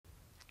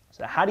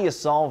So how do you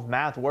solve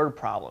math word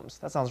problems?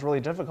 That sounds really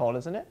difficult,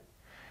 isn't it?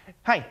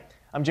 Hi,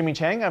 I'm Jimmy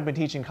Chang. I've been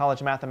teaching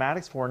college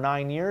mathematics for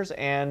 9 years,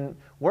 and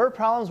word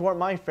problems weren't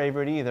my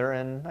favorite either,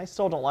 and I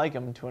still don't like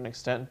them to an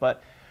extent,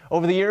 but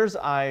over the years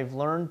I've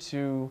learned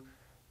to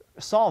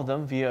solve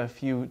them via a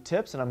few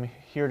tips, and I'm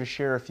here to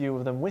share a few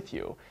of them with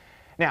you.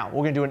 Now,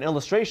 we're going to do an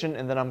illustration,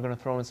 and then I'm going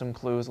to throw in some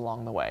clues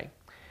along the way.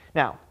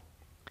 Now,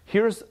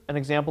 here's an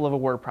example of a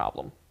word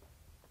problem.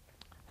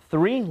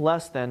 3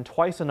 less than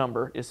twice a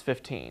number is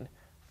 15.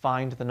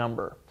 Find the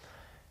number.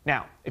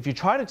 Now, if you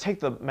try to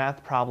take the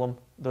math problem,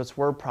 this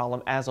word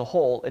problem as a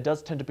whole, it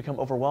does tend to become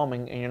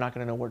overwhelming and you're not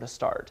going to know where to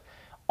start.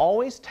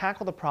 Always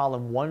tackle the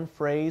problem one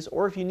phrase,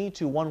 or if you need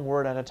to, one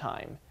word at a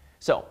time.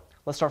 So,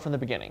 let's start from the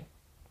beginning.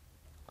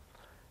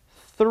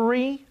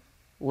 3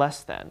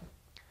 less than.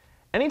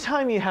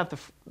 Anytime you have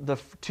the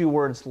two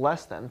words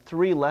less than,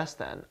 3 less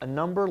than, a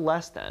number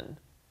less than,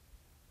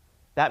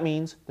 that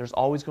means there's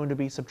always going to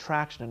be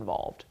subtraction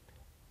involved.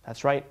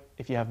 That's right,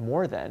 if you have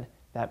more than,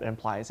 that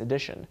implies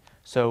addition.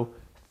 So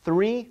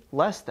 3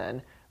 less than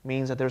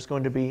means that there's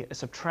going to be a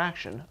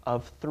subtraction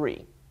of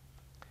 3.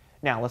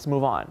 Now let's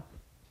move on.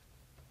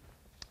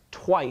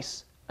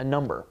 Twice a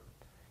number.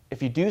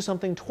 If you do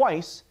something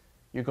twice,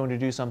 you're going to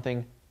do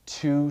something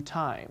 2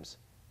 times.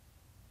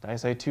 Did I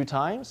say 2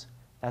 times?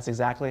 That's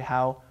exactly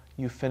how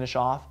you finish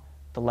off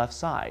the left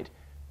side.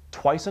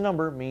 Twice a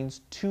number means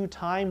 2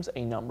 times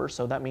a number,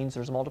 so that means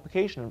there's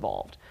multiplication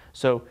involved.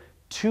 So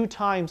 2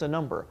 times a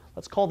number.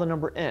 Let's call the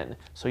number n.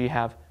 So you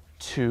have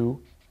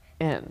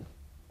 2n.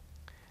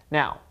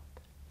 Now,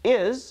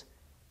 is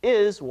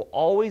will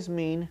always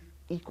mean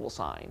equal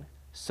sign.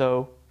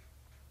 So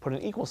put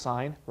an equal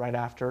sign right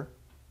after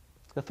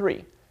the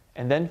 3.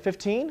 And then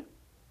 15,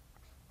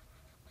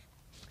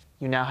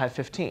 you now have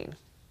 15.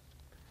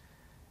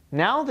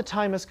 Now the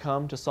time has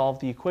come to solve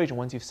the equation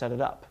once you've set it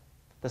up.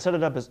 The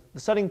setting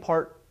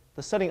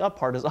up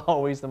part is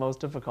always the most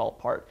difficult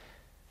part.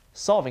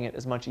 Solving it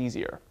is much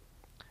easier.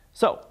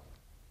 So,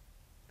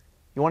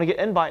 you want to get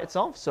n by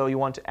itself, so you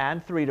want to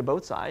add 3 to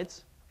both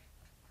sides.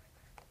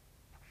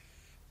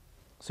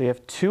 So you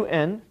have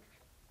 2n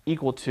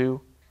equal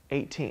to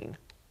 18.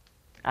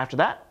 After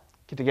that,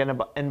 to get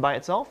n by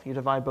itself, you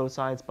divide both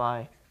sides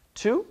by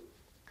 2.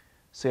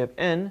 So you have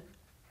n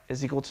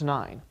is equal to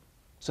 9.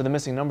 So the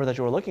missing number that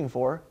you were looking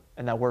for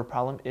in that word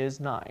problem is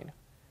 9.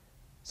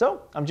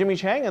 So, I'm Jimmy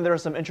Chang, and there are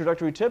some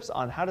introductory tips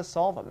on how to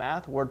solve a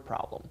math word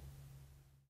problem.